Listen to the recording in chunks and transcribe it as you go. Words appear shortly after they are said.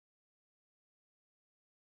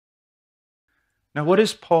Now, what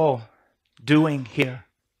is Paul doing here?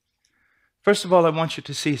 First of all, I want you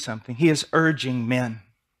to see something. He is urging men.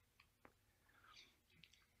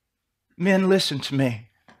 Men, listen to me.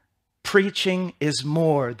 Preaching is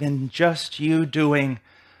more than just you doing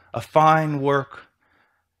a fine work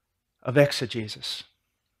of exegesis.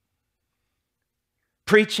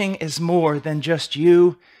 Preaching is more than just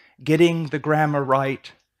you getting the grammar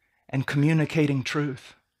right and communicating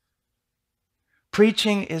truth.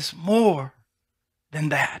 Preaching is more than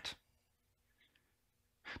that.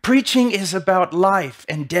 Preaching is about life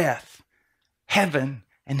and death, heaven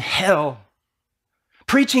and hell.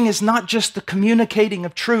 Preaching is not just the communicating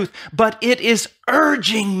of truth, but it is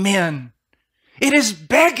urging men. It is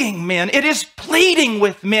begging men. It is pleading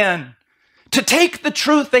with men to take the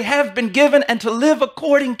truth they have been given and to live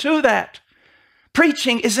according to that.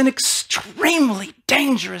 Preaching is an extremely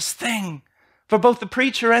dangerous thing for both the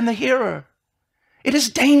preacher and the hearer. It is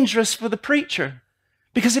dangerous for the preacher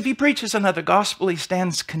because if he preaches another gospel, he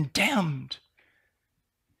stands condemned.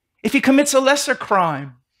 If he commits a lesser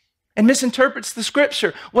crime and misinterprets the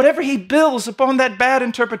scripture, whatever he builds upon that bad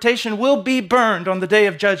interpretation will be burned on the day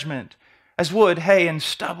of judgment as wood, hay, and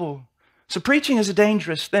stubble. So preaching is a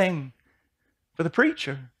dangerous thing for the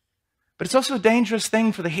preacher, but it's also a dangerous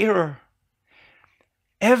thing for the hearer.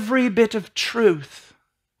 Every bit of truth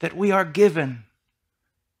that we are given,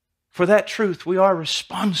 for that truth we are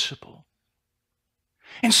responsible.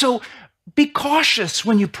 And so be cautious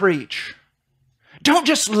when you preach. Don't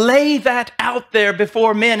just lay that out there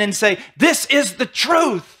before men and say, this is the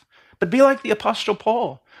truth. But be like the Apostle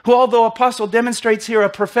Paul, who although apostle demonstrates here a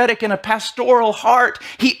prophetic and a pastoral heart,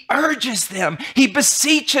 he urges them, he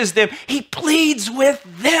beseeches them, he pleads with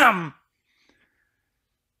them.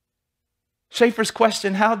 Schaeffer's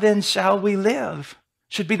question, how then shall we live,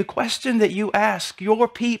 should be the question that you ask your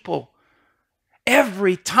people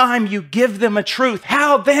every time you give them a truth.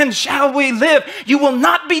 How then shall we live? You will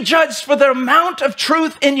not be judged for the amount of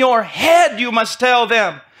truth in your head, you must tell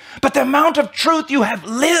them, but the amount of truth you have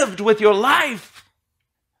lived with your life.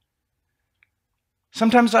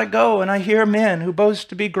 Sometimes I go and I hear men who boast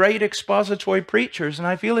to be great expository preachers, and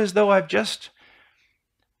I feel as though I've just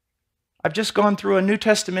gone through a New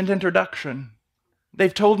Testament introduction.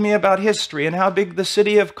 They've told me about history and how big the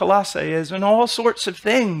city of Colossae is and all sorts of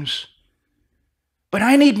things. But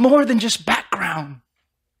I need more than just background.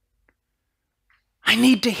 I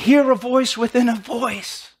need to hear a voice within a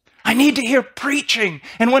voice. I need to hear preaching.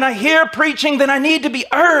 And when I hear preaching, then I need to be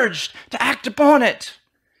urged to act upon it.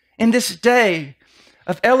 In this day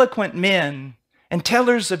of eloquent men and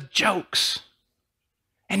tellers of jokes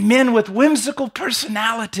and men with whimsical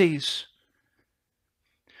personalities,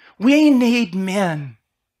 we need men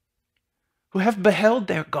who have beheld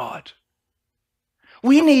their God.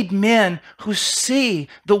 We need men who see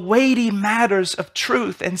the weighty matters of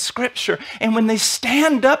truth and Scripture. And when they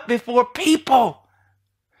stand up before people,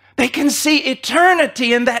 they can see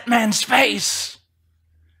eternity in that man's face.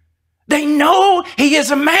 They know he is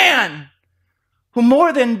a man who,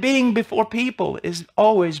 more than being before people, is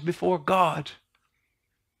always before God.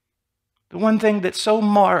 The one thing that so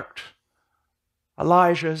marked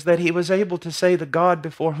Elijah is that he was able to say, the God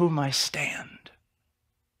before whom I stand.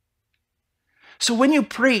 So when you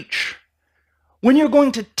preach, when you're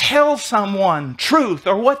going to tell someone truth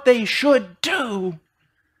or what they should do,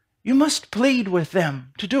 you must plead with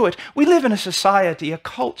them to do it. We live in a society, a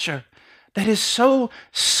culture that is so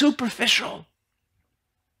superficial,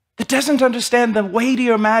 that doesn't understand the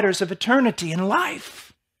weightier matters of eternity and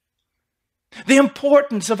life, the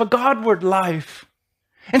importance of a Godward life.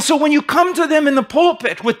 And so when you come to them in the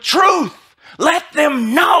pulpit with truth, let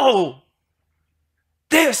them know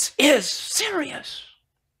this is serious.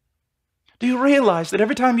 Do you realize that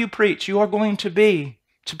every time you preach, you are going to be,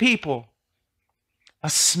 to people, a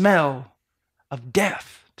smell of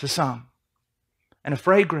death to some and a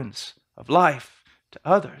fragrance of life to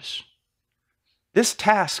others? This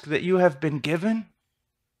task that you have been given,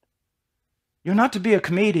 you're not to be a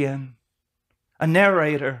comedian, a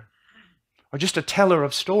narrator, or just a teller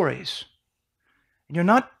of stories. And you're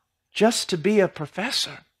not just to be a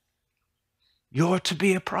professor. You're to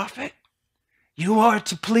be a prophet. You are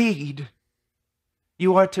to plead.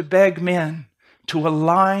 You are to beg men to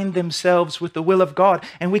align themselves with the will of God.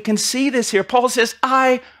 And we can see this here. Paul says,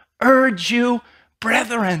 I urge you,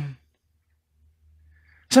 brethren.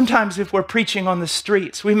 Sometimes if we're preaching on the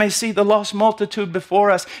streets, we may see the lost multitude before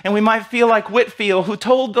us, and we might feel like Whitefield, who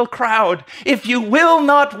told the crowd, if you will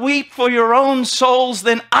not weep for your own souls,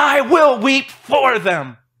 then I will weep for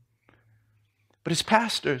them. But as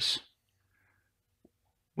pastors,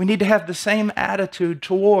 we need to have the same attitude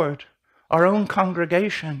toward our own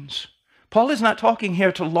congregations. Paul is not talking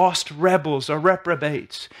here to lost rebels or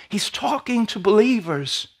reprobates. He's talking to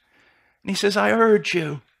believers. And he says, I urge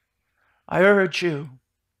you. I urge you.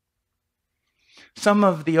 Some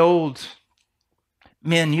of the old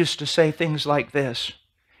men used to say things like this.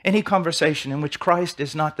 Any conversation in which Christ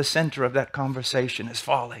is not the center of that conversation is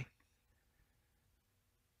folly.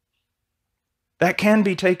 That can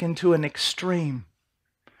be taken to an extreme,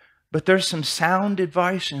 but there's some sound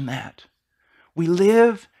advice in that. We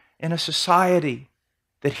live in a society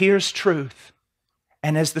that hears truth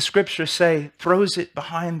and, as the scriptures say, throws it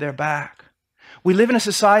behind their back. We live in a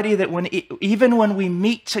society that even when we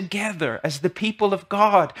meet together as the people of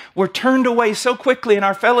God, we're turned away so quickly in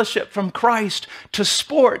our fellowship from Christ to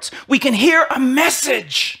sports. We can hear a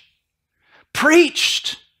message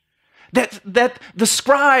preached that the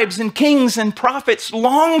scribes and kings and prophets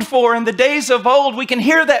longed for in the days of old. We can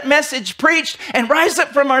hear that message preached and rise up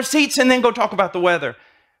from our seats and then go talk about the weather.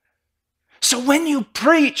 So when you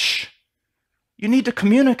preach, you need to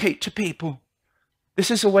communicate to people. This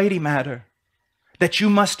is a weighty matter that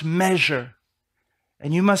you must measure,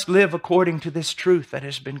 and you must live according to this truth that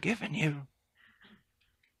has been given you.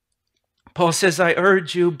 Paul says, I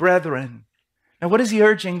urge you, brethren. Now, what is he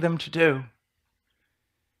urging them to do?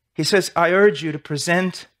 He says, I urge you to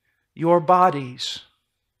present your bodies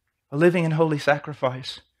a living and holy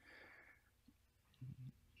sacrifice.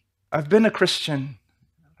 I've been a Christian.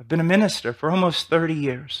 I've been a minister for almost 30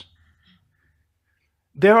 years.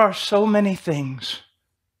 There are so many things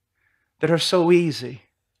that are so easy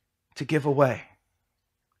to give away.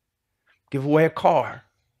 Give away a car.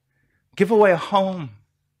 Give away a home.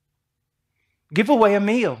 Give away a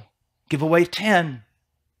meal. Give away 10.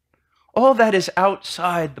 All that is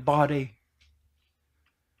outside the body.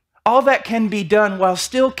 All that can be done while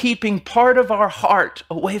still keeping part of our heart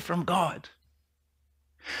away from God.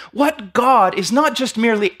 What God is not just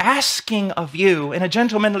merely asking of you in a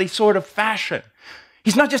gentlemanly sort of fashion.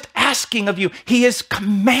 He's not just asking of you. He is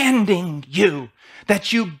commanding you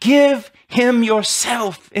that you give him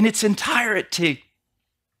yourself in its entirety.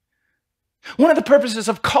 One of the purposes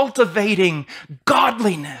of cultivating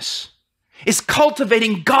godliness is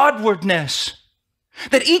cultivating Godwardness.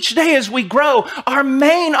 That each day as we grow, our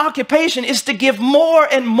main occupation is to give more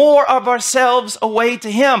and more of ourselves away to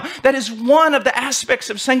him. That is one of the aspects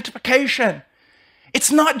of sanctification. It's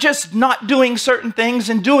not just not doing certain things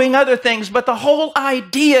and doing other things, but the whole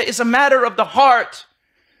idea is a matter of the heart.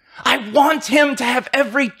 I want him to have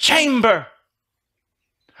every chamber.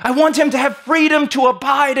 I want him to have freedom to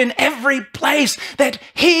abide in every place, that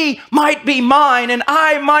he might be mine and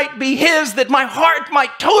I might be his, that my heart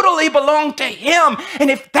might totally belong to him. And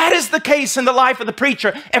if that is the case in the life of the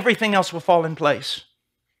preacher, everything else will fall in place.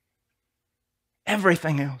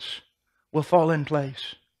 Everything else will fall in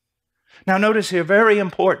place. Now notice here, very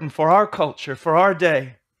important for our culture, for our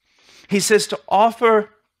day, he says to offer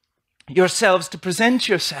yourselves, to present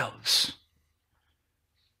yourselves.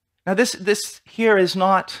 Now this here is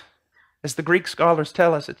not, as the Greek scholars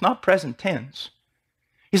tell us, it's not present tense.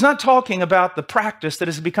 He's not talking about the practice that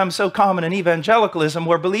has become so common in evangelicalism,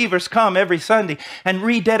 where believers come every Sunday and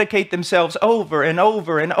rededicate themselves over and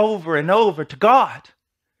over and over and over to God.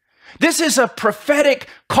 This is a prophetic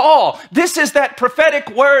call. This is that prophetic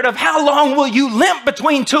word of how long will you limp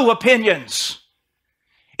between two opinions?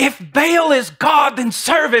 If Baal is God, then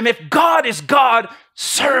serve him. If God is God,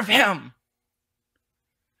 serve him.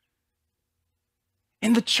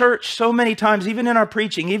 In the church, so many times, even in our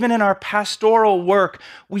preaching, even in our pastoral work,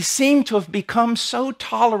 we seem to have become so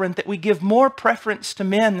tolerant that we give more preference to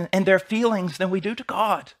men and their feelings than we do to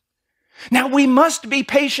God. Now, we must be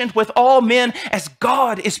patient with all men as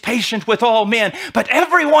God is patient with all men. But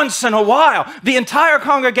every once in a while, the entire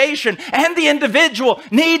congregation and the individual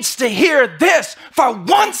needs to hear this for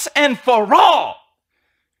once and for all.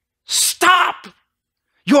 Stop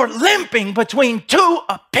your limping between two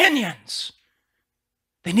opinions.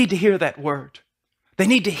 They need to hear that word. They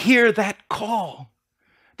need to hear that call.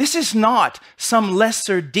 This is not some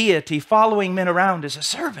lesser deity following men around as a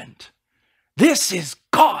servant. This is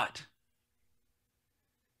God.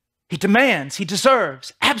 He demands, he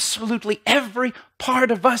deserves absolutely every part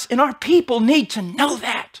of us, and our people need to know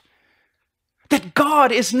that. That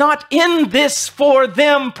God is not in this for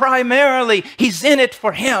them primarily. He's in it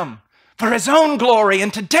for him, for his own glory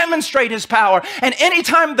and to demonstrate his power. And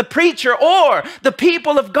anytime the preacher or the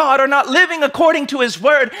people of God are not living according to his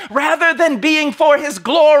word, rather than being for his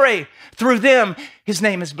glory, through them, his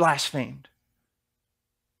name is blasphemed.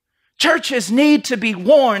 Churches need to be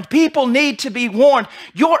warned. People need to be warned.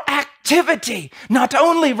 Your activity not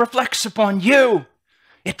only reflects upon you,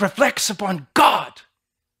 it reflects upon God.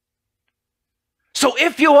 So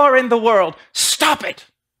if you are in the world, stop it.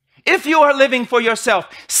 If you are living for yourself,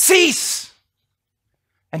 cease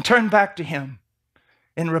and turn back to him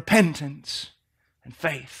in repentance and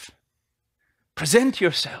faith. Present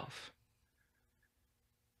yourself.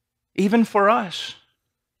 Even for us,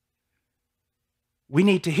 we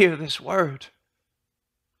need to hear this word.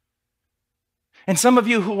 And some of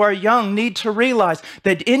you who are young need to realize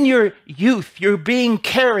that in your youth, you're being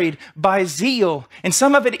carried by zeal. And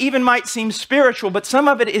some of it even might seem spiritual, but some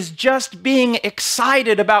of it is just being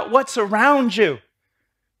excited about what's around you.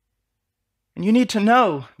 And you need to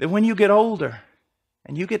know that when you get older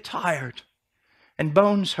and you get tired and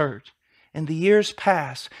bones hurt and the years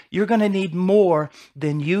pass, you're going to need more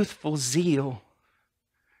than youthful zeal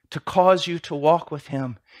to cause you to walk with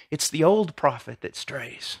him. It's the old prophet that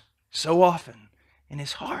strays so often in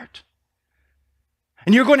his heart.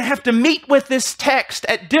 And you're going to have to meet with this text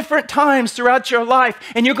at different times throughout your life,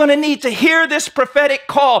 and you're going to need to hear this prophetic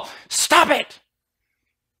call. Stop it.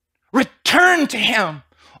 Return to him.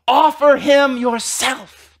 Offer him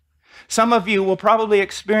yourself. Some of you will probably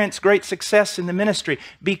experience great success in the ministry.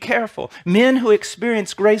 Be careful. Men who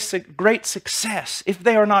experience great success, if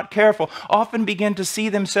they are not careful, often begin to see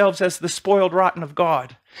themselves as the spoiled rotten of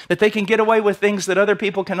God, that they can get away with things that other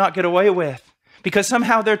people cannot get away with, because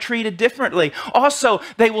somehow they're treated differently. Also,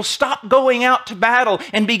 they will stop going out to battle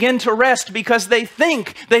and begin to rest because they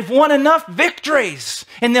think they've won enough victories,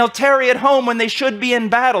 and they'll tarry at home when they should be in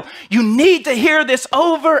battle. You need to hear this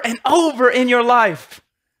over and over in your life.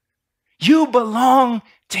 You belong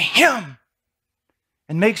to him.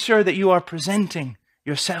 And make sure that you are presenting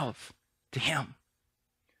yourself to him.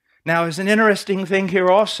 Now, there's an interesting thing here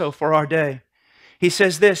also for our day. He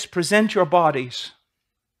says this, present your bodies.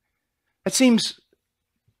 It seems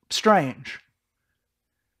strange.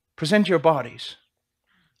 Present your bodies.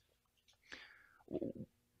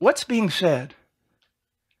 What's being said?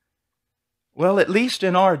 Well, at least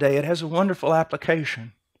in our day, it has a wonderful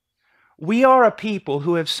application. We are a people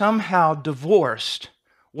who have somehow divorced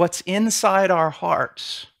what's inside our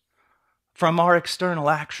hearts from our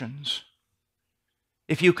external actions.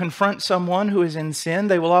 If you confront someone who is in sin,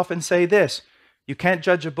 they will often say this, you can't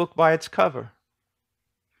judge a book by its cover.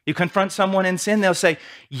 You confront someone in sin, they'll say,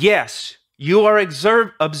 yes, you are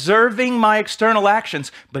observing my external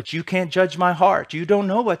actions, but you can't judge my heart. You don't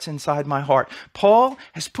know what's inside my heart. Paul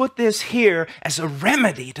has put this here as a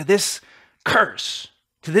remedy to this curse,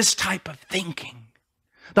 to this type of thinking.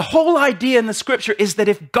 The whole idea in the scripture is that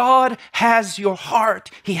if God has your heart,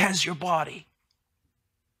 he has your body.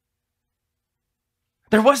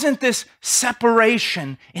 There wasn't this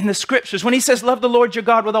separation in the scriptures. When he says, love the Lord your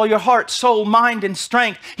God with all your heart, soul, mind, and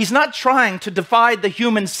strength, he's not trying to divide the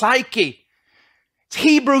human psyche. It's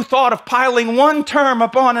Hebrew thought of piling one term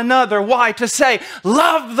upon another. Why? To say,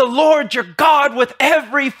 love the Lord your God with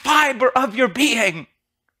every fiber of your being.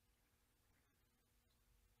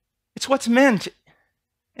 It's what's meant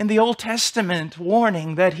in the Old Testament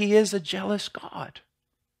warning that he is a jealous God.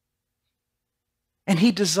 And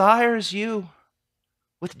he desires you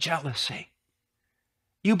with jealousy.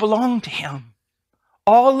 You belong to him.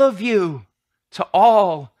 All of you to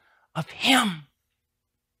all of him.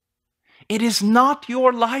 It is not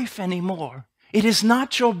your life anymore. It is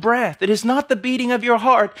not your breath. It is not the beating of your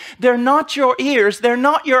heart. They're not your ears. They're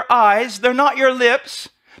not your eyes. They're not your lips.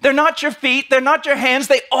 They're not your feet. They're not your hands.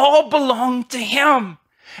 They all belong to him.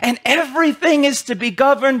 And everything is to be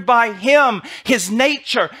governed by him, his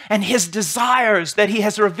nature, and his desires that he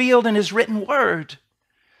has revealed in his written word.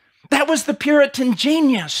 That was the Puritan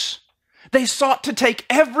genius. They sought to take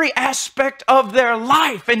every aspect of their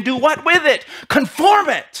life and do what with it? Conform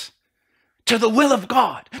it to the will of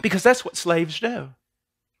God, because that's what slaves do.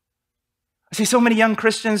 I see so many young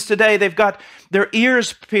Christians today, they've got their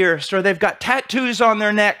ears pierced or they've got tattoos on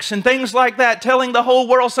their necks and things like that, telling the whole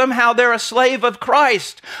world somehow they're a slave of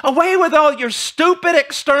Christ. Away with all your stupid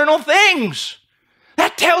external things.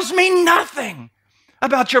 That tells me nothing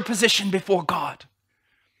about your position before God.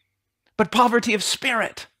 But poverty of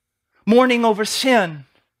spirit, mourning over sin,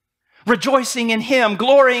 rejoicing in him,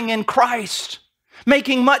 glorying in Christ,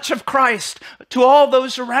 making much of Christ to all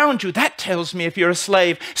those around you. That tells me if you're a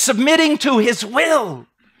slave. Submitting to his will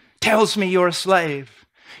tells me you're a slave.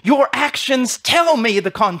 Your actions tell me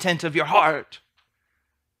the content of your heart.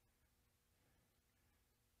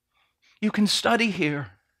 You can study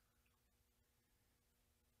here.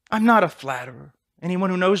 I'm not a flatterer.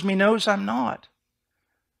 Anyone who knows me knows I'm not.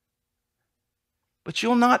 But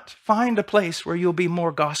you'll not find a place where you'll be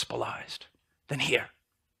more gospelized than here.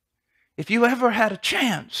 If you ever had a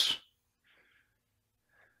chance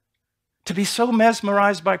to be so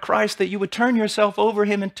mesmerized by Christ that you would turn yourself over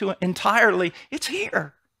him entirely. It's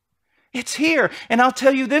here. It's here. And I'll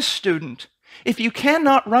tell you this, student, if you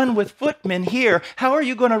cannot run with footmen here, how are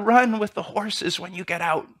you going to run with the horses when you get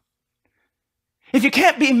out? If you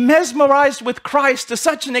can't be mesmerized with Christ to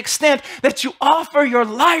such an extent that you offer your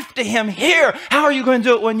life to him here, how are you going to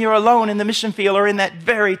do it when you're alone in the mission field or in that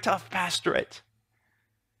very tough pastorate?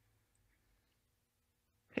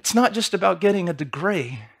 It's not just about getting a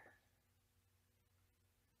degree.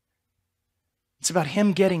 It's about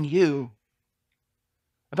him getting you,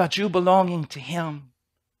 about you belonging to him.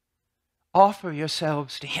 Offer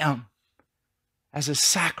yourselves to him as a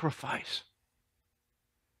sacrifice.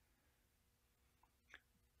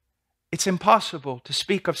 It's impossible to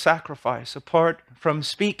speak of sacrifice apart from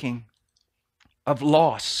speaking of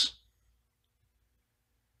loss.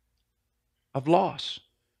 Of loss.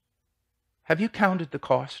 Have you counted the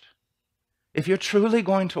cost? If you're truly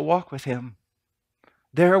going to walk with him,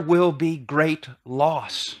 there will be great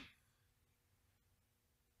loss.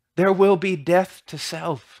 There will be death to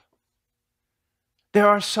self. There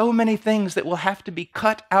are so many things that will have to be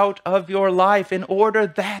cut out of your life in order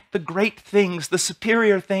that the great things, the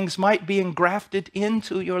superior things, might be engrafted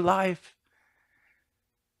into your life.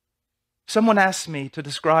 Someone asked me to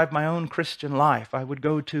describe my own Christian life. I would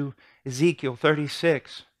go to Ezekiel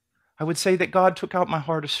 36. I would say that God took out my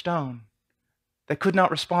heart of stone that could not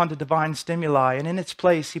respond to divine stimuli, and in its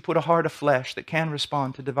place he put a heart of flesh that can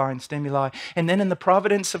respond to divine stimuli. And then in the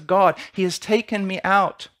providence of God, he has taken me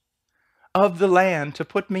out of the land to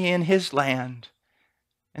put me in his land,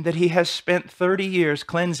 and that he has spent 30 years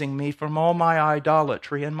cleansing me from all my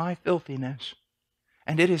idolatry and my filthiness.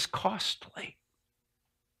 And it is costly.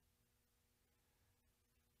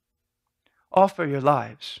 Offer your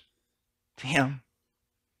lives to him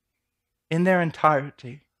in their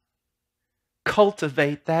entirety.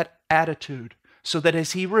 Cultivate that attitude so that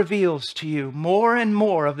as he reveals to you more and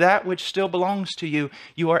more of that which still belongs to you,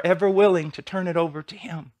 you are ever willing to turn it over to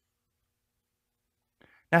him.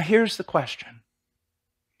 Now here's the question.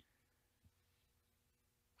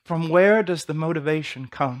 From where does the motivation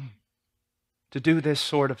come to do this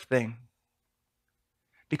sort of thing?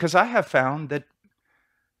 Because I have found that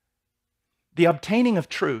the obtaining of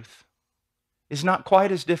truth is not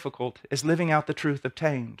quite as difficult as living out the truth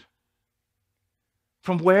obtained.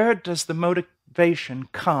 From where does the motivation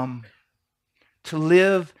come to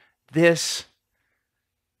live this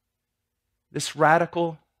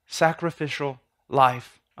radical, sacrificial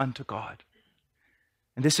life unto God?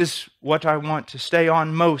 And this is what I want to stay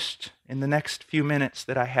on most in the next few minutes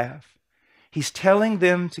that I have. He's telling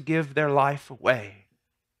them to give their life away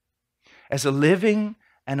as a living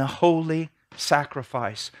and a holy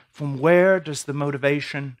sacrifice. From where does the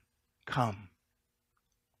motivation come?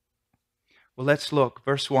 Well, let's look.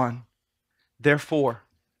 Verse 1. Therefore,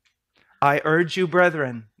 I urge you,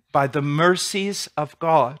 brethren, by the mercies of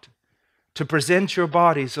God, to present your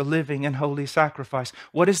bodies a living and holy sacrifice.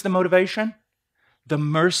 What is the motivation? The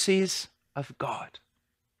mercies of God.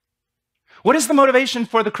 What is the motivation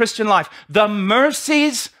for the Christian life? The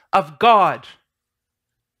mercies of God.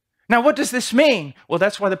 Now, what does this mean? Well,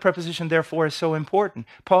 that's why the preposition therefore is so important.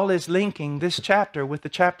 Paul is linking this chapter with the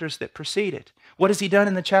chapters that precede it. What has he done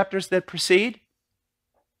in the chapters that precede?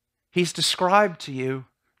 He's described to you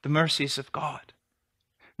the mercies of God.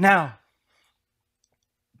 Now,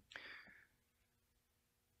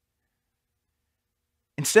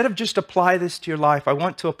 instead of just apply this to your life, I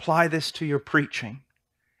want to apply this to your preaching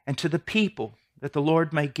and to the people that the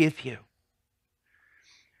Lord may give you.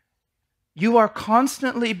 You are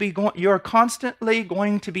constantly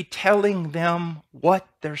going to be telling them what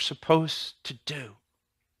they're supposed to do.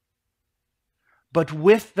 But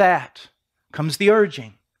with that comes the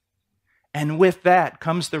urging. And with that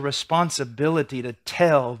comes the responsibility to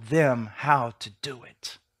tell them how to do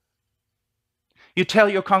it. You tell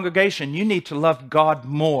your congregation, you need to love God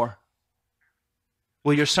more.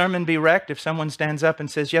 Will your sermon be wrecked if someone stands up and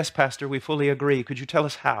says, yes, Pastor, we fully agree. Could you tell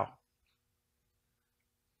us how?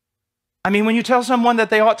 I mean, when you tell someone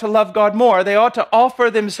that they ought to love God more, they ought to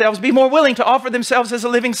offer themselves, be more willing to offer themselves as a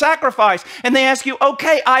living sacrifice. And they ask you,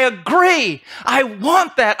 okay, I agree. I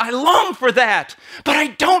want that. I long for that. But I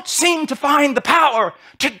don't seem to find the power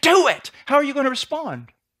to do it. How are you going to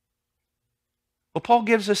respond? Well, Paul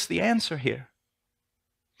gives us the answer here.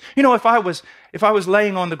 You know, if I was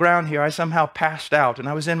laying on the ground here, I somehow passed out and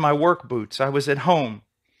I was in my work boots. I was at home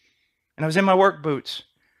and I was in my work boots.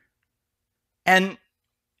 And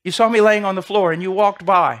you saw me laying on the floor and you walked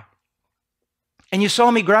by. And you saw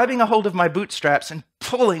me grabbing a hold of my bootstraps and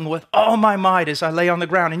pulling with all my might as I lay on the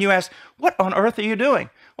ground. And you asked, what on earth are you doing?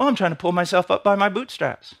 Well, I'm trying to pull myself up by my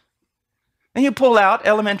bootstraps. And you pull out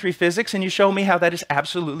elementary physics and you show me how that is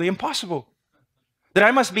absolutely impossible. That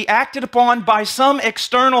I must be acted upon by some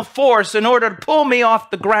external force in order to pull me off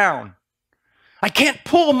the ground. I can't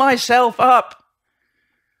pull myself up.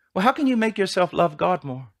 Well, how can you make yourself love God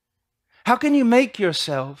more? How can you make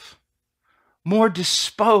yourself more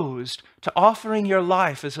disposed to offering your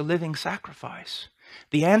life as a living sacrifice?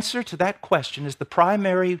 The answer to that question is the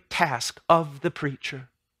primary task of the preacher.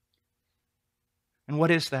 And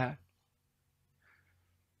what is that?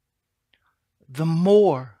 The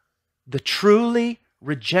more the truly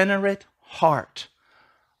regenerate heart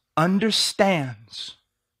understands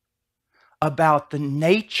about the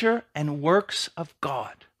nature and works of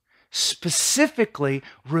God, specifically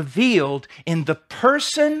revealed in the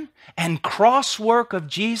person and cross work of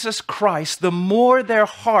Jesus Christ, the more their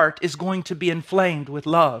heart is going to be inflamed with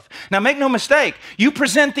love. Now, make no mistake, you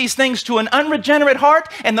present these things to an unregenerate heart,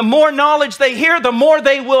 and the more knowledge they hear, the more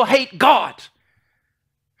they will hate God.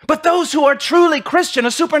 But those who are truly Christian, a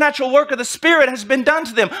supernatural work of the Spirit has been done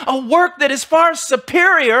to them, a work that is far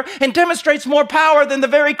superior and demonstrates more power than the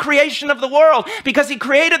very creation of the world, because He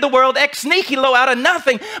created the world ex nihilo, out of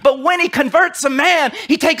nothing. But when He converts a man,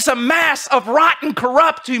 He takes a mass of rotten,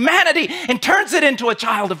 corrupt humanity and turns it into a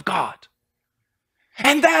child of God.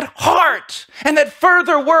 And that heart and that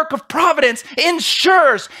further work of providence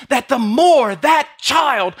ensures that the more that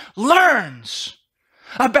child learns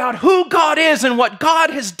about who God is and what God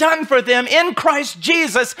has done for them in Christ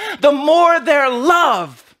Jesus, the more their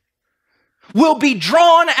love will be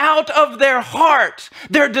drawn out of their heart.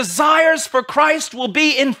 Their desires for Christ will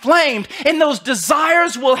be inflamed, and those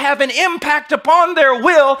desires will have an impact upon their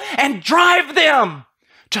will and drive them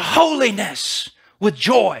to holiness with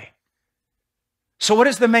joy. So what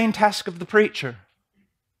is the main task of the preacher?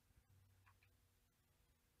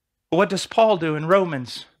 What does Paul do in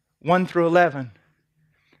Romans 1 through 11?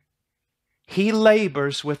 He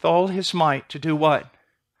labors with all his might to do what?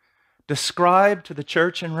 Describe to the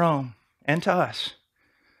church in Rome and to us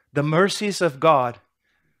the mercies of God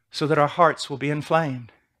so that our hearts will be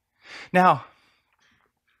inflamed. Now,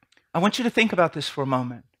 I want you to think about this for a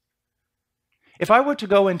moment. If I were to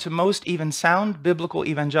go into most even sound biblical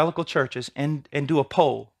evangelical churches and do a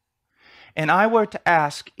poll, and I were to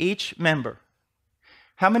ask each member,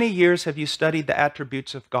 how many years have you studied the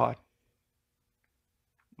attributes of God?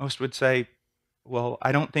 Most would say, well,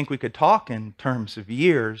 I don't think we could talk in terms of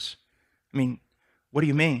years. I mean, what do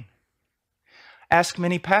you mean? Ask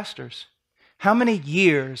many pastors, how many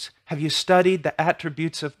years have you studied the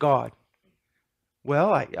attributes of God?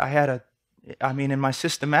 Well, in my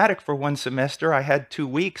systematic for one semester, I had 2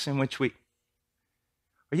 weeks in which Are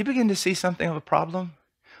you beginning to see something of a problem?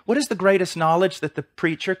 What is the greatest knowledge that the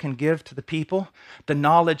preacher can give to the people? The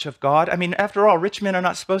knowledge of God. I mean, after all, rich men are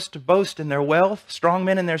not supposed to boast in their wealth, strong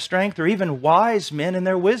men in their strength, or even wise men in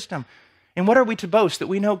their wisdom. And what are we to boast? That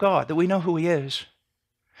we know God, that we know who He is.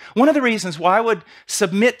 One of the reasons why I would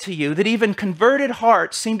submit to you that even converted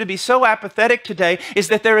hearts seem to be so apathetic today is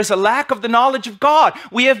that there is a lack of the knowledge of God.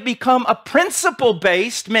 We have become a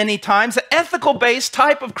principle-based, many times, an ethical-based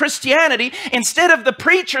type of Christianity instead of the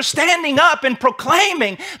preacher standing up and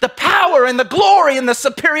proclaiming the power and the glory and the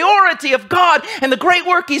superiority of God and the great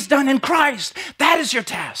work He's done in Christ. That is your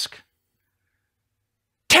task.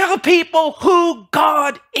 Tell people who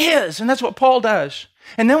God is. And that's what Paul does.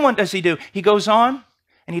 And then what does he do? He goes on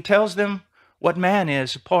and he tells them what man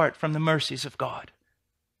is apart from the mercies of God.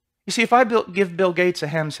 You see, if I give Bill Gates a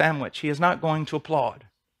ham sandwich, he is not going to applaud.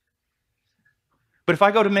 But if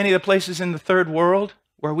I go to many of the places in the third world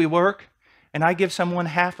where we work, and I give someone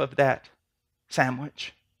half of that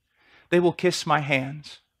sandwich, they will kiss my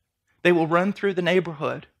hands. They will run through the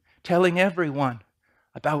neighborhood telling everyone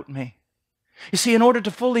about me. You see, in order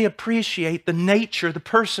to fully appreciate the nature, the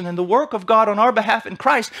person, and the work of God on our behalf in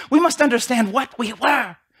Christ, we must understand what we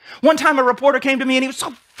were. One time a reporter came to me and he was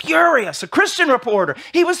so furious, a Christian reporter.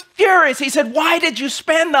 He was furious. He said, "Why did you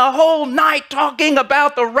spend the whole night talking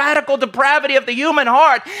about the radical depravity of the human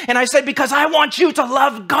heart?" And I said, "Because I want you to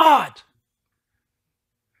love God.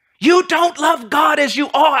 You don't love God as you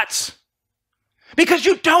ought. Because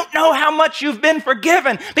you don't know how much you've been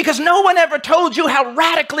forgiven. Because no one ever told you how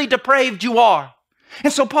radically depraved you are."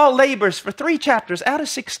 And so Paul labors for 3 chapters out of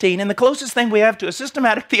 16, and the closest thing we have to a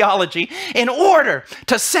systematic theology, in order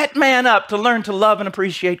to set man up to learn to love and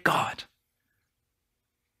appreciate God.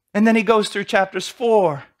 And then he goes through chapters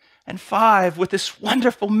 4 and 5 with this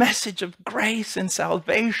wonderful message of grace and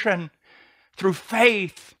salvation through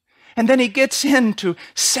faith. And then he gets into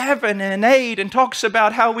 7 and 8 and talks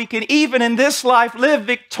about how we can, even in this life, live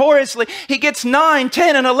victoriously. He gets 9,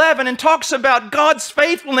 10, and 11 and talks about God's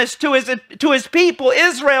faithfulness to his people,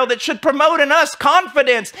 Israel, that should promote in us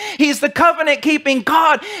confidence. He's the covenant-keeping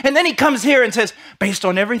God. And then he comes here and says, based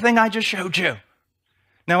on everything I just showed you,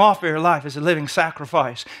 now offer your life as a living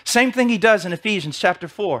sacrifice. Same thing he does in Ephesians chapter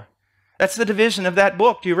 4. That's the division of that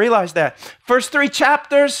book. Do you realize that? First 3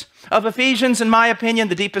 chapters of Ephesians, in my opinion,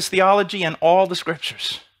 the deepest theology in all the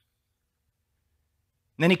scriptures.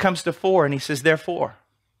 And then he comes to 4 and he says, therefore.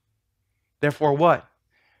 Therefore what?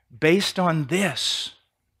 Based on this,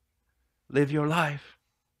 live your life.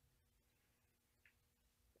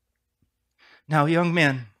 Now, young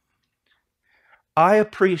men, I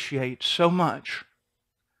appreciate so much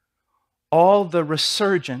all the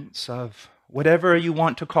resurgence of whatever you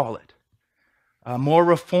want to call it. A more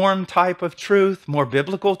reformed type of truth, more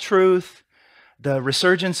biblical truth, the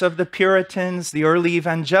resurgence of the Puritans, the early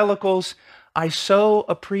evangelicals. I so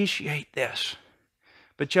appreciate this.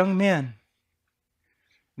 But young men,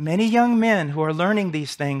 many young men who are learning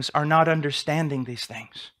these things are not understanding these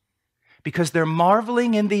things because they're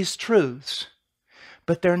marveling in these truths,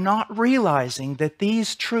 but they're not realizing that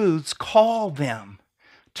these truths call them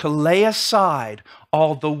to lay aside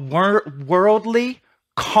all the worldly,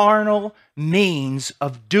 carnal means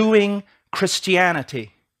of doing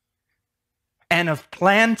Christianity and of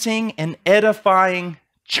planting and edifying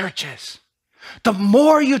churches. The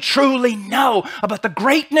more you truly know about the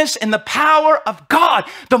greatness and the power of God,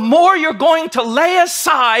 the more you're going to lay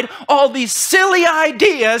aside all these silly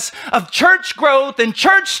ideas of church growth and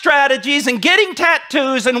church strategies and getting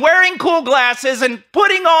tattoos and wearing cool glasses and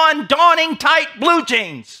putting on dawning tight blue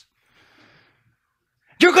jeans.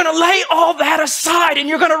 You're going to lay all that aside and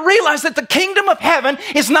you're going to realize that the kingdom of heaven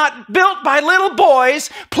is not built by little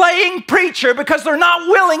boys playing preacher because they're not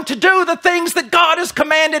willing to do the things that God has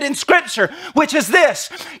commanded in Scripture, which is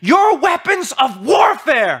this: your weapons of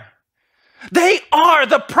warfare. They are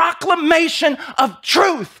the proclamation of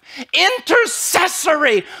truth,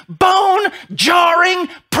 intercessory, bone-jarring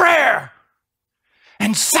prayer,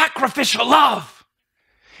 and sacrificial love.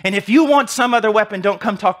 And if you want some other weapon, don't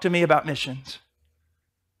come talk to me about missions.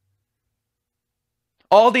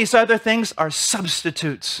 All these other things are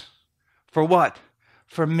substitutes for what?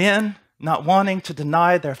 For men not wanting to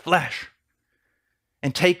deny their flesh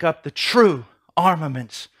and take up the true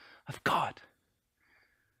armaments of God.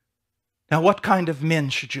 Now, what kind of men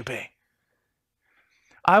should you be?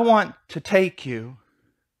 I want to take you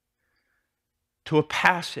to a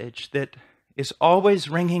passage that is always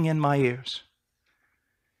ringing in my ears.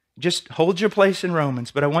 Just hold your place in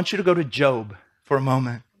Romans, but I want you to go to Job for a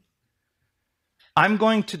moment. I'm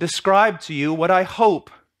going to describe to you what I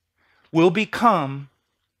hope will become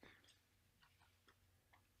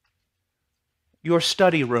your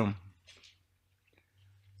study room.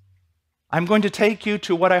 I'm going to take you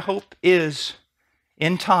to what I hope is,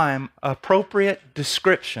 in time, appropriate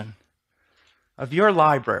description of your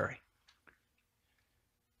library,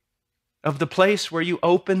 of the place where you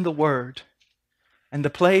open the Word and the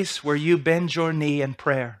place where you bend your knee in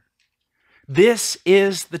prayer. This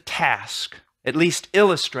is the task, at least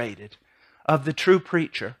illustrated, of the true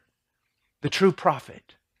preacher, the true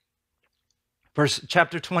prophet.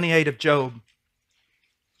 Chapter 28 of Job,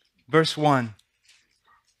 verse 1.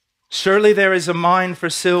 Surely there is a mine for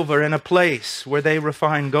silver and a place where they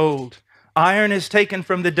refine gold. Iron is taken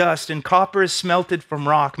from the dust and copper is smelted from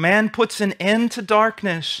rock. Man puts an end to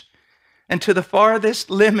darkness, and to the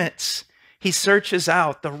farthest limits he searches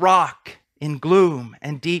out the rock in gloom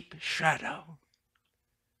and deep shadow.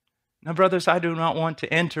 Now, brothers, I do not want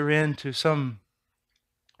to enter into some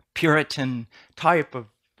Puritan type of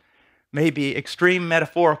maybe extreme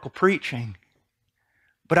metaphorical preaching,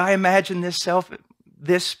 but I imagine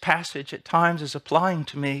this passage at times is applying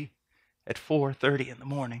to me at 4:30 in the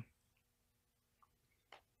morning.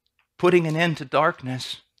 Putting an end to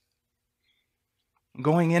darkness,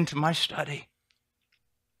 going into my study.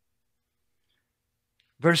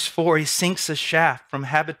 Verse 4, he sinks a shaft from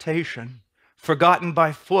habitation, forgotten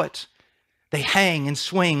by foot. They hang and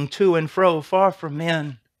swing to and fro, far from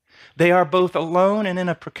men. They are both alone and in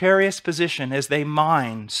a precarious position as they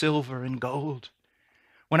mine silver and gold.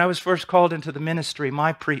 When I was first called into the ministry,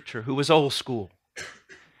 my preacher, who was old school,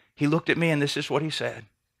 he looked at me and this is what he said.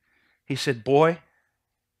 He said, "Boy,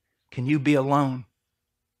 can you be alone?"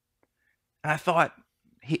 And I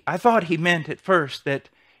thought he meant at first that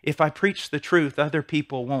if I preach the truth, other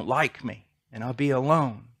people won't like me and I'll be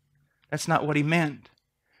alone. That's not what he meant.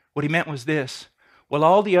 What he meant was this: while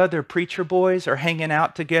all the other preacher boys are hanging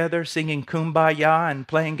out together, singing Kumbaya and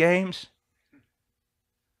playing games,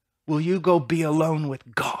 will you go be alone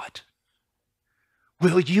with God?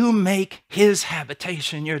 Will you make his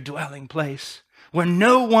habitation your dwelling place where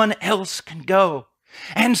no one else can go?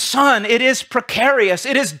 And son, it is precarious.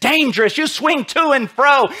 It is dangerous. You swing to and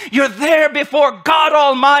fro. You're there before God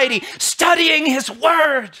Almighty, studying his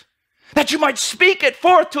word, that you might speak it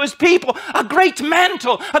forth to his people. A great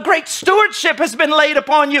mantle, a great stewardship has been laid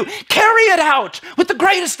upon you. Carry it out with the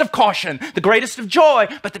greatest of caution, the greatest of joy,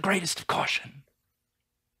 but the greatest of caution.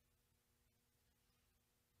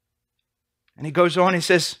 And he goes on, he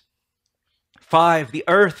says, 5, the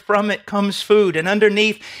earth, from it comes food, and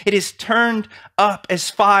underneath it is turned up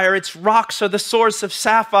as fire. Its rocks are the source of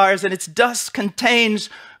sapphires, and its dust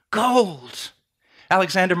contains gold.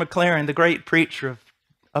 Alexander McLaren, the great preacher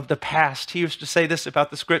of the past, he used to say this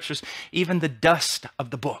about the scriptures: even the dust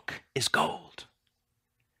of the book is gold.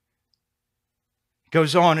 He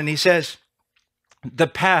goes on and he says, the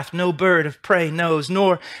path no bird of prey knows,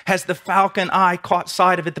 nor has the falcon eye caught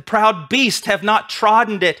sight of it. The proud beast have not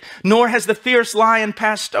trodden it, nor has the fierce lion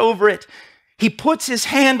passed over it. He puts his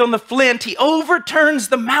hand on the flint. He overturns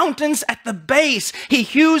the mountains at the base. He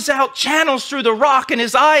hews out channels through the rock, and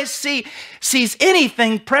his eyes sees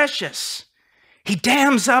anything precious. He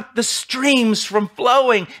dams up the streams from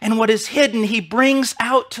flowing, and what is hidden he brings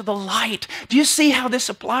out to the light. Do you see how this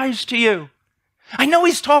applies to you? I know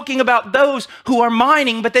he's talking about those who are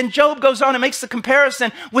mining, but then Job goes on and makes the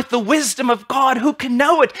comparison with the wisdom of God. Who can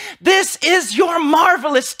know it? This is your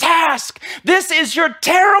marvelous task. This is your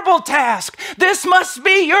terrible task. This must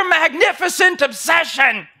be your magnificent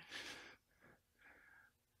obsession.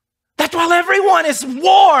 That while everyone is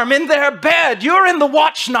warm in their bed, you're in the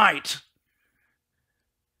watch night.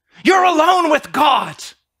 You're alone with God.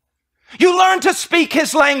 You learn to speak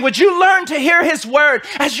his language. You learn to hear his word.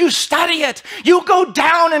 As you study it, you go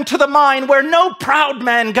down into the mine where no proud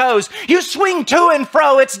man goes. You swing to and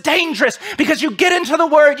fro. It's dangerous because you get into the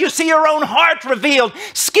word. You see your own heart revealed,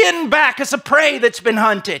 skinned back as a prey that's been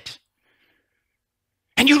hunted.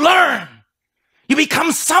 And you learn. You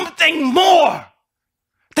become something more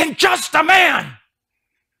than just a man.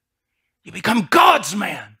 You become God's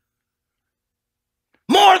man.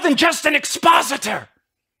 More than just an expositor,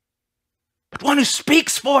 but one who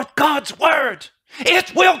speaks forth God's word.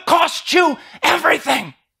 It will cost you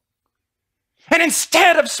everything. And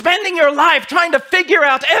instead of spending your life trying to figure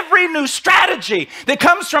out every new strategy that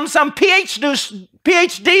comes from some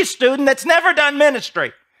PhD student that's never done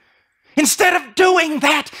ministry, instead of doing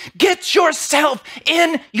that, get yourself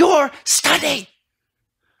in your study.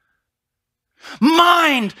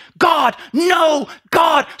 Mind God, know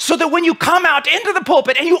God, so that when you come out into the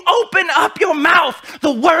pulpit and you open up your mouth,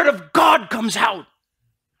 the word of God comes out.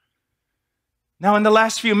 Now, in the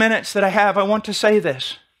last few minutes that I have, I want to say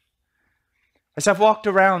this. As I've walked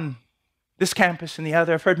around this campus and the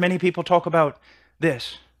other, I've heard many people talk about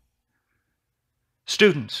this.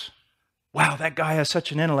 Students, wow, that guy has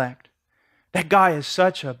such an intellect. That guy is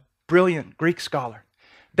such a brilliant Greek scholar.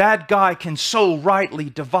 That guy can so rightly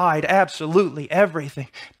divide absolutely everything.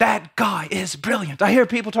 That guy is brilliant. I hear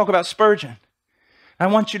people talk about Spurgeon. I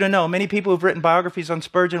want you to know, many people who've written biographies on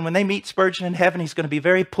Spurgeon, when they meet Spurgeon in heaven, he's going to be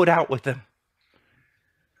very put out with them.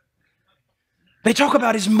 They talk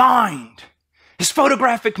about his mind, his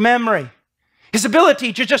photographic memory, his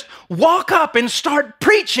ability to just walk up and start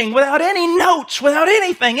preaching without any notes, without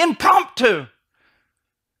anything, impromptu.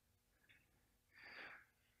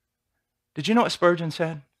 Did you know what Spurgeon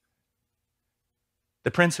said?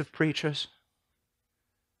 The Prince of Preachers.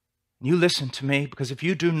 You listen to me, because if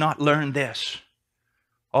you do not learn this,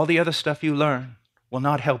 all the other stuff you learn will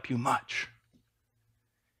not help you much.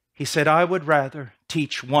 He said, I would rather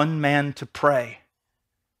teach one man to pray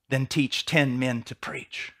than teach 10 men to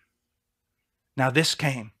preach. Now this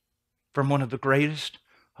came from one of the greatest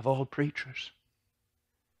of all preachers.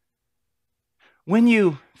 When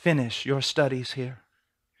you finish your studies here,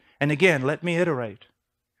 and again, let me iterate,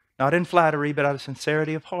 not in flattery, but out of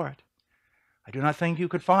sincerity of heart, I do not think you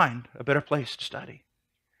could find a better place to study.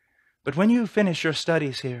 But when you finish your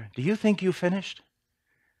studies here, do you think you finished?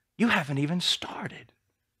 You haven't even started.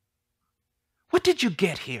 What did you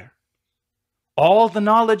get here? All the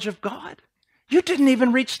knowledge of God? You didn't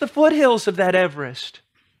even reach the foothills of that Everest.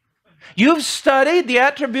 You've studied the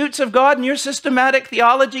attributes of God in your systematic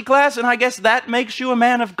theology class, and I guess that makes you a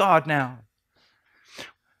man of God now.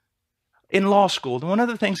 In law school, one of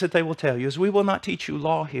the things that they will tell you is we will not teach you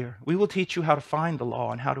law here. We will teach you how to find the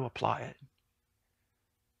law and how to apply it.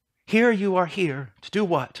 Here you are here to do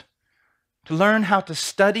what? To learn how to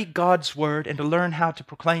study God's word and to learn how to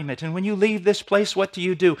proclaim it. And when you leave this place, what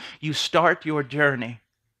do? You start your journey,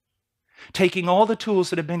 taking all the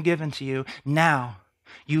tools that have been given to you now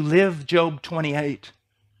You live Job 28.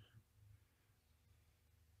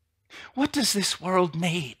 What does this world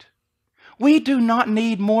need? We do not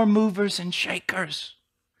need more movers and shakers.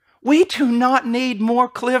 We do not need more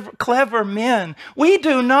clever men. We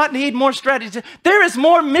do not need more strategies. There is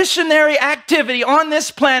more missionary activity on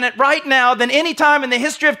this planet right now than any time in the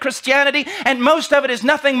history of Christianity, and most of it is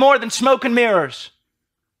nothing more than smoke and mirrors.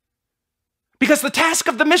 Because the task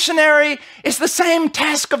of the missionary is the same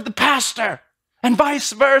task of the pastor, and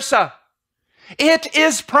vice versa. It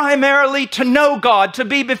is primarily to know God, to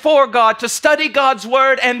be before God, to study God's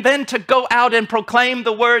word, and then to go out and proclaim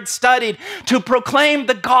the word studied, to proclaim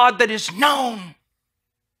the God that is known.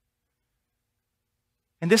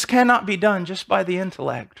 And this cannot be done just by the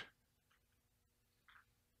intellect.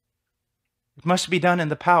 It must be done in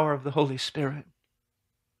the power of the Holy Spirit.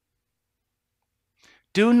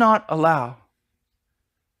 Do not allow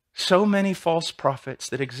so many false prophets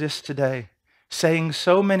that exist today saying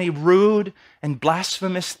so many rude and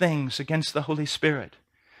blasphemous things against the Holy Spirit.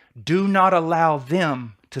 Do not allow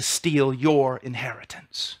them to steal your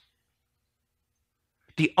inheritance.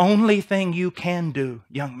 The only thing you can do,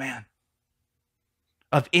 young man,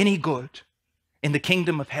 of any good in the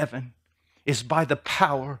kingdom of heaven is by the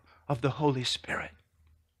power of the Holy Spirit.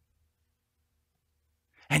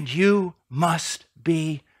 And you must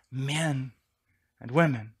be men and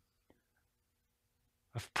women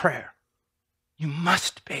of prayer. You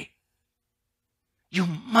must be. You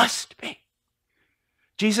must be.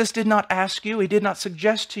 Jesus did not ask you, he did not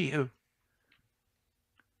suggest to you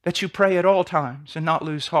that you pray at all times and not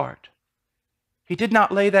lose heart. He did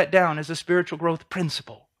not lay that down as a spiritual growth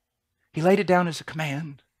principle. He laid it down as a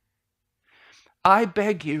command. I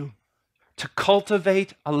beg you to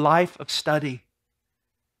cultivate a life of study.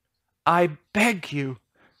 I beg you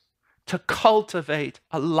to cultivate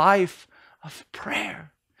a life of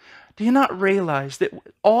prayer. Do you not realize that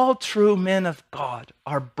all true men of God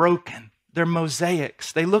are broken? They're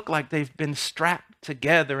mosaics. They look like they've been strapped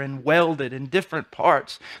together and welded in different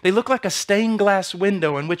parts. They look like a stained glass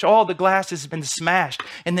window in which all the glass has been smashed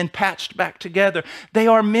and then patched back together. They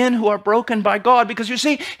are men who are broken by God because you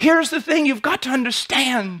see, here's the thing you've got to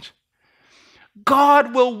understand.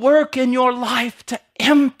 God will work in your life to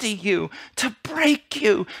empty you, to break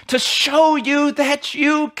you, to show you that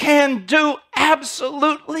you can do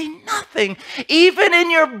absolutely nothing. Even in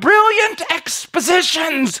your brilliant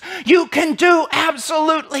expositions, you can do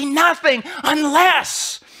absolutely nothing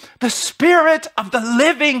unless the Spirit of the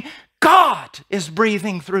living God is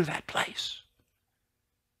breathing through that place.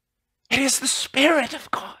 It is the Spirit of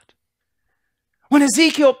God. When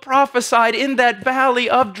Ezekiel prophesied in that valley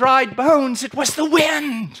of dried bones, it was the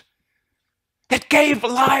wind that gave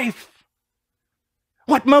life.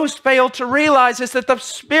 What most fail to realize is that the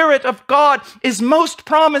Spirit of God is most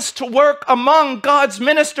promised to work among God's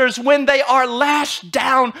ministers when they are lashed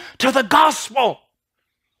down to the gospel,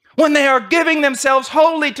 when they are giving themselves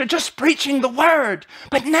wholly to just preaching the word.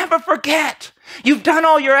 But never forget, you've done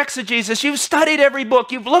all your exegesis, you've studied every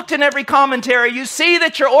book, you've looked in every commentary, you see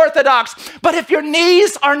that you're orthodox, but if your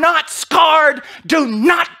knees are not scarred, do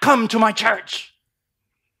not come to my church.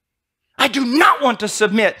 I do not want to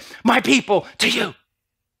submit my people to you.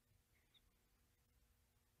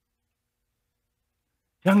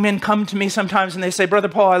 Young men come to me sometimes and they say, Brother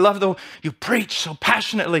Paul, I love the you preach so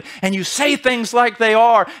passionately and you say things like they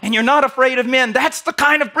are and you're not afraid of men. That's the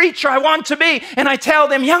kind of preacher I want to be. And I tell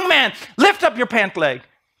them, young man, lift up your pant leg.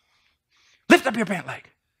 Lift up your pant leg.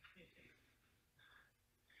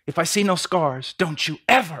 If I see no scars, don't you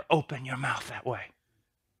ever open your mouth that way.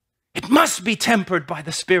 It must be tempered by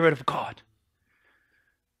the Spirit of God.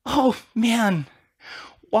 Oh, man,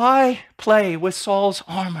 why play with Saul's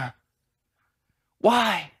armor?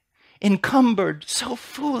 Why? Encumbered, so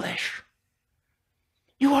foolish.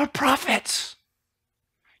 You are prophets.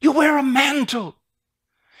 You wear a mantle.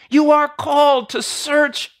 You are called to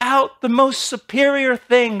search out the most superior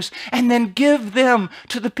things and then give them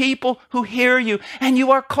to the people who hear you. And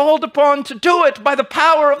you are called upon to do it by the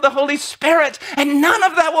power of the Holy Spirit. And none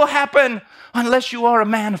of that will happen unless you are a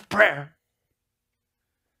man of prayer.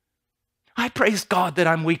 I praise God that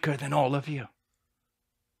I'm weaker than all of you.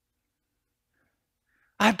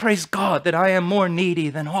 I praise God that I am more needy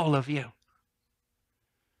than all of you.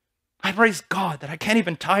 I praise God that I can't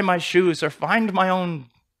even tie my shoes or find my own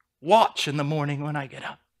watch in the morning when I get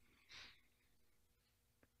up.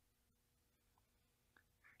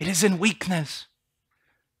 It is in weakness.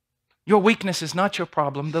 Your weakness is not your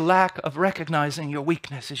problem. The lack of recognizing your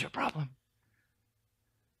weakness is your problem.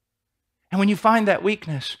 And when you find that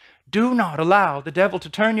weakness, do not allow the devil to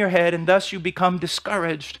turn your head and thus you become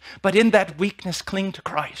discouraged. But in that weakness, cling to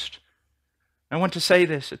Christ. I want to say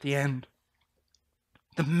this at the end.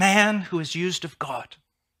 The man who is used of God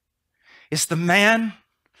is the man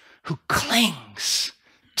who clings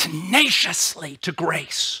tenaciously to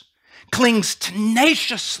grace, clings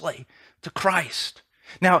tenaciously to Christ.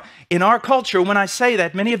 Now, in our culture, when I say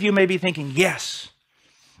that, many of you may be thinking, yes,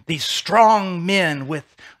 these strong men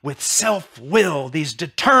with self-will, these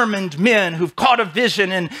determined men who've caught a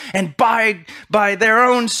vision and by their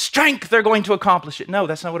own strength, they're going to accomplish it. No,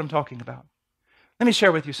 that's not what I'm talking about. Let me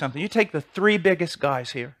share with you something. You take the three biggest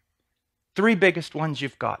guys here, three biggest ones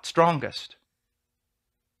you've got, strongest.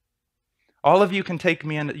 All of you can take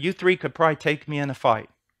me in, you three could probably take me in a fight.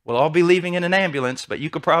 We'll all be leaving in an ambulance, but you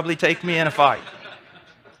could probably take me in a fight.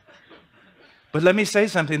 But let me say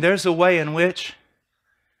something. There's a way in which,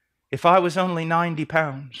 if I was only 90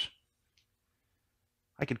 pounds,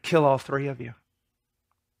 I could kill all three of you.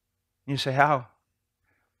 You say, how?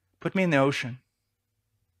 Put me in the ocean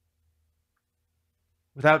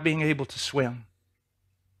without being able to swim.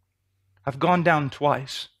 I've gone down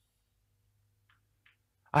twice.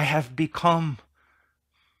 I have become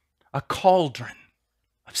a cauldron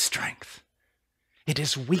of strength. It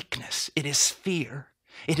is weakness. It is fear.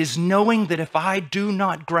 It is knowing that if I do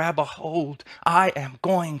not grab a hold, I am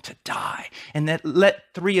going to die. And that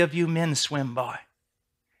let three of you men swim by.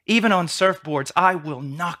 Even on surfboards, I will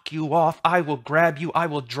knock you off. I will grab you. I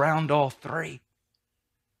will drown all three.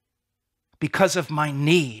 Because of my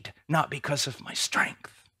need, not because of my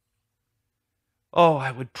strength. Oh,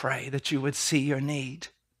 I would pray that you would see your need,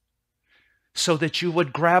 so that you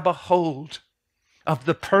would grab a hold of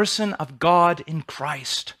the person of God in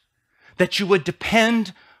Christ, that you would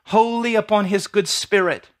depend wholly upon His good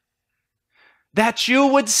Spirit, that you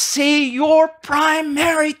would see your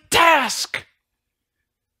primary task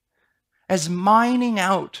as mining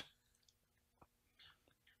out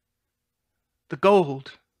the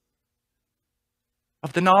gold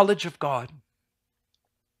of the knowledge of God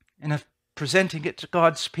and of presenting it to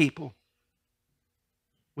God's people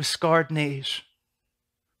with scarred knees.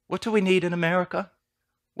 What do we need in America?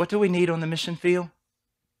 What do we need on the mission field?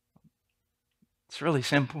 It's really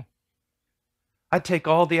simple. I'd take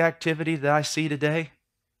all the activity that I see today,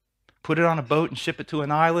 put it on a boat and ship it to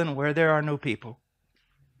an island where there are no people.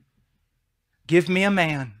 Give me a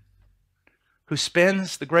man who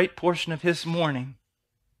spends the great portion of his morning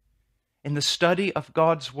in the study of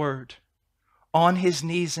God's Word, on his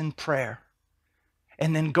knees in prayer,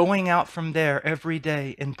 and then going out from there every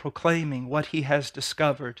day and proclaiming what he has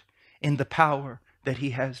discovered in the power that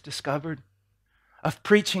he has discovered, of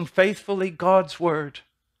preaching faithfully God's Word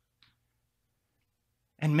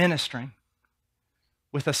and ministering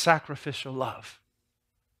with a sacrificial love.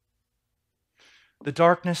 The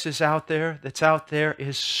darkness is out there, that's out there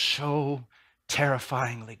is so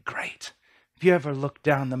terrifyingly great. Have you ever looked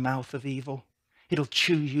down the mouth of evil? It'll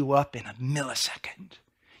chew you up in a millisecond.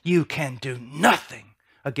 You can do nothing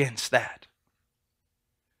against that.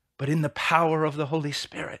 But in the power of the Holy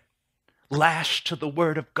Spirit, lashed to the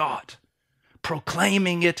Word of God,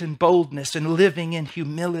 proclaiming it in boldness and living in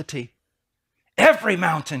humility, every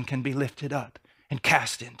mountain can be lifted up and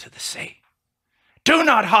cast into the sea. Do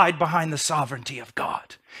not hide behind the sovereignty of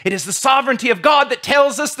God. It is the sovereignty of God that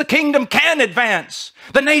tells us the kingdom can advance.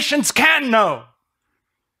 The nations can know.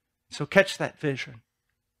 So catch that vision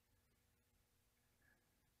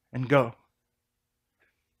and go.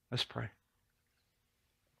 Let's pray.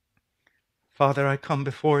 Father, I come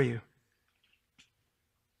before you.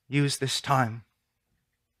 Use this time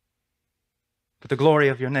for the glory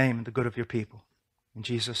of your name and the good of your people. In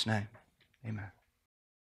Jesus' name, amen.